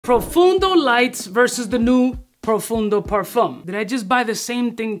Profondo Lights versus the new Profondo Parfum. Did I just buy the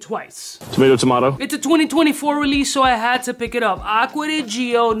same thing twice? Tomato, tomato. It's a 2024 release, so I had to pick it up. Acqua di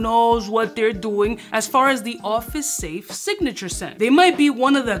Gio knows what they're doing as far as the office-safe signature scent. They might be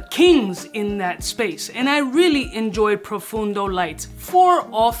one of the kings in that space, and I really enjoyed Profondo Lights for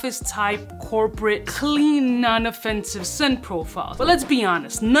office-type, corporate, clean, non-offensive scent profiles. But let's be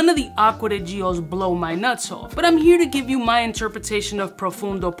honest, none of the Acqua di Gios blow my nuts off. But I'm here to give you my interpretation of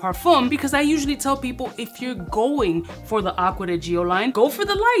Profondo Parfum because I usually tell people if you're going for the Acqua di Gio line, go for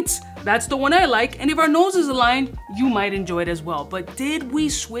the lights. That's the one I like, and if our nose is aligned, you might enjoy it as well. But did we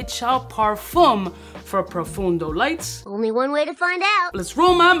switch out Parfum for Profondo Lights? Only one way to find out. Let's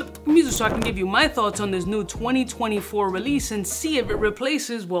roll my music so I can give you my thoughts on this new 2024 release and see if it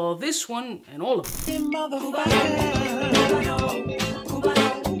replaces, well, this one and all of them.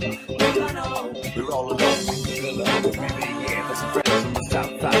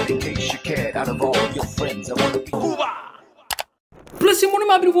 Blessing one of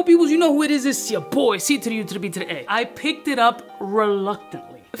my beautiful peoples, you know who it is, it's your boy, 𝐷𝐸𝗔𝐵. I picked it up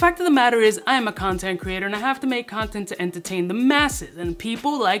reluctantly. The fact of the matter is, I am a content creator and I have to make content to entertain the masses, and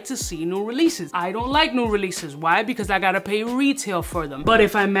people like to see new releases. I don't like new releases. Why? Because I gotta pay retail for them. But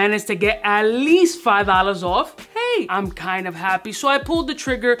if I manage to get at least $5 off, hey, I'm kind of happy. So I pulled the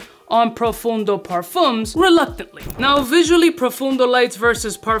trigger on Profondo Parfums reluctantly. Now visually, Profondo Lights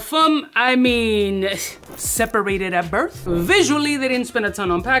versus Parfum, I mean, separated at birth. Visually, they didn't spend a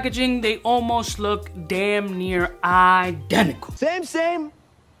ton on packaging. They almost look damn near identical. Same,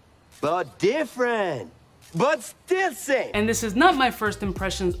 but different. But still same. And this is not my first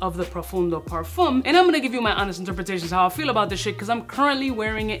impressions of the Profondo Parfum, and I'm gonna give you my honest interpretations how I feel about this shit because I'm currently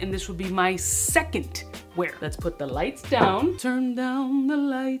wearing it and this would be my second wear. Let's put the lights down. Turn down the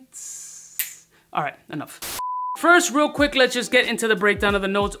lights. All right, enough. First, real quick, let's just get into the breakdown of the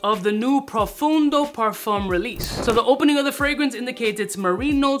notes of the new Profondo Parfum release. So the opening of the fragrance indicates it's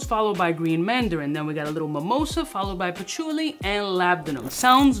marine notes followed by green mandarin. Then we got a little mimosa followed by patchouli and labdanum.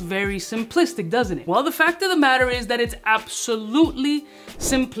 Sounds very simplistic, doesn't it? Well, the fact of the matter is that it's absolutely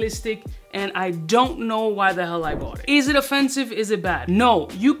simplistic, and I don't know why the hell I bought it. Is it offensive? Is it bad? No,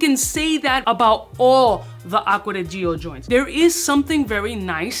 you can say that about all the Acqua di Gio joints. There is something very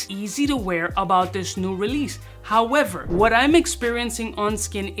nice, easy to wear about this new release. However, what I'm experiencing on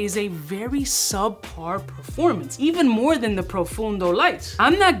skin is a very subpar performance, even more than the Profondo Lights.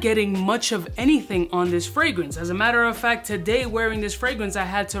 I'm not getting much of anything on this fragrance. As a matter of fact, today wearing this fragrance, I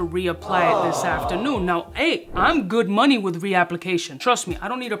had to reapply it this afternoon. Now, hey, I'm good money with reapplication. Trust me, I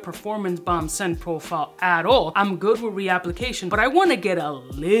don't need a performance bomb scent profile at all. I'm good with reapplication, but I wanna get a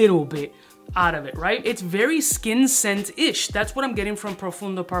little bit out of it, right? It's very skin scent-ish. That's what I'm getting from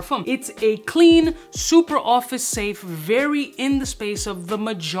Profondo Parfum. It's a clean, super office safe, very in the space of the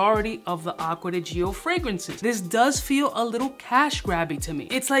majority of the Acqua di Gio fragrances. This does feel a little cash grabby to me.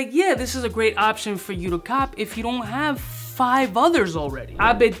 It's like, yeah, this is a great option for you to cop if you don't have 5 others already.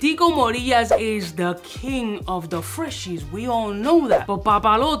 Albertico Morillas is the king of the freshies. We all know that. But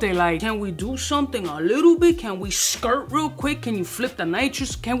Papalote, like, can we do something a little bit? Can we skirt real quick? Can you flip the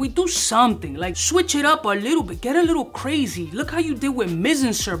nitrous? Can we do something? Like, switch it up a little bit. Get a little crazy. Look how you did with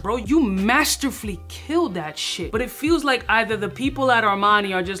𝗏𝐻𝑒𝑛𝑠𝑒𝑟, bro. You masterfully killed that shit. But it feels like either the people at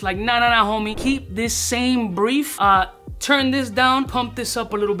Armani are just like, nah, homie. Keep this same brief. Turn this down, pump this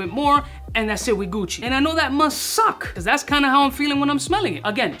up a little bit more, and that's it, we Gucci. And I know that must suck, because that's kind of how I'm feeling when I'm smelling it.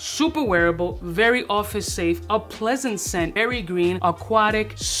 Again, super wearable, very office safe, a pleasant scent, very green,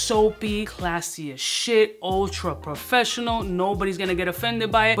 aquatic, soapy, classy as shit, ultra professional. Nobody's gonna get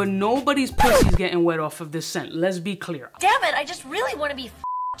offended by it, but nobody's pussy's getting wet off of this scent. Let's be clear. Damn it, I just really want to be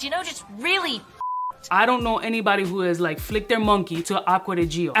you know, just really I don't know anybody who has like flicked their monkey to Acqua di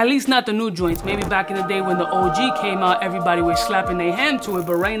Gio. At least not the new joints. Maybe back in the day when the OG came out, everybody was slapping their hand to it.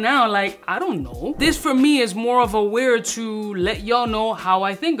 But right now, like, I don't know. This for me is more of a wear to let y'all know how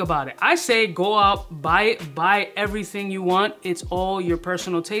I think about it. I say go out, buy it, buy everything you want. It's all your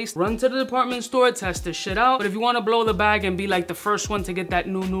personal taste. Run to the department store, test this shit out. But if you want to blow the bag and be like the first one to get that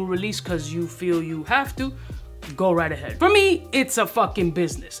new release because you feel you have to, go right ahead. For me, it's a fucking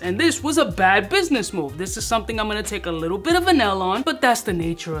business, and this was a bad business move. This is something I'm gonna take a little bit of an L on, but that's the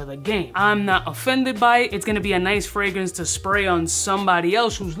nature of the game. I'm not offended by it. It's gonna be a nice fragrance to spray on somebody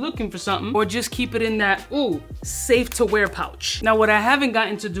else who's looking for something, or just keep it in that, ooh, safe to wear pouch. Now, what I haven't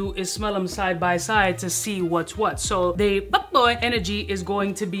gotten to do is smell them side by side to see what's what. So the Boy Energy is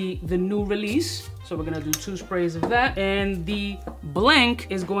going to be the new release. So we're gonna do 2 sprays of that. And the blank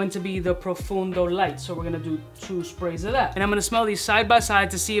is going to be the Profondo Light. So we're gonna do 2 sprays of that. And I'm gonna smell these side by side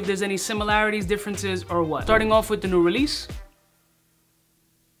to see if there's any similarities, differences, or what. Starting off with the new release.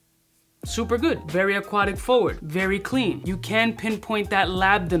 super good. Very aquatic forward, very clean. You can pinpoint that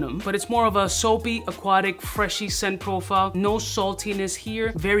labdanum, but it's more of a soapy, aquatic, freshy scent profile. No saltiness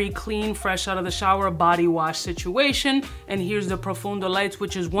here. Very clean, fresh out of the shower, body wash situation. And here's the Profondo Lights,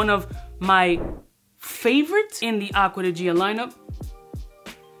 which is one of my favorites in the Acqua di Gio lineup.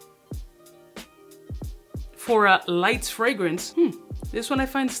 For a lights fragrance, this one I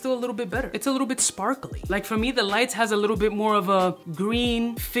find still a little bit better. It's a little bit sparkly. Like for me, the Lights has a little bit more of a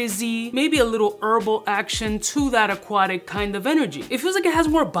green, fizzy, maybe a little herbal action to that aquatic kind of energy. It feels like it has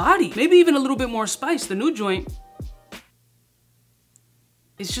more body, maybe even a little bit more spice. The new joint,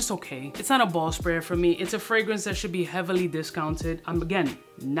 it's just okay. It's not a ball sprayer for me. It's a fragrance that should be heavily discounted. Again,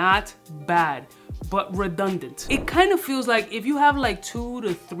 not bad, but redundant. It kind of feels like if you have like 2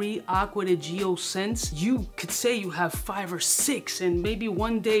 to 3 Acqua di Gio scents, you could say you have 5 or 6, and maybe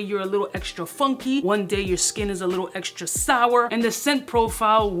one day you're a little extra funky, one day your skin is a little extra sour, and the scent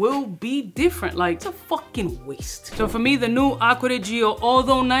profile will be different. Like, it's a fucking waste. So for me, the new Acqua di Gio,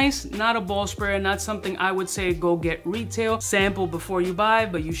 although nice, not a ball sprayer, not something I would say go get retail. Sample before you buy,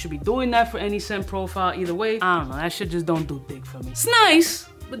 but you should be doing that for any scent profile either way. I don't know, that shit just don't do dick for me. It's nice,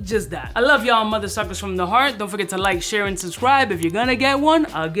 but just that. I love y'all mother suckers from the heart. Don't forget to like, share, and subscribe if you're gonna get one.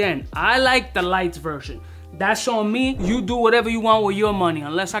 Again, I like the Lights version. That's on me. You do whatever you want with your money.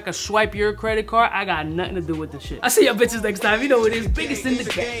 Unless I can swipe your credit card, I got nothing to do with the shit. I'll see y'all bitches next time. You know what it is. Biggest in the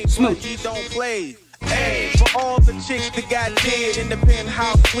game. Smooth. Hey, for all the chicks that got dead in the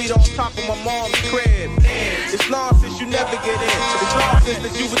penthouse suite on top of my mom's crib. It's nonsense you never get in. It's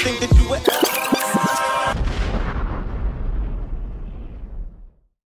nonsense that you would think that you would.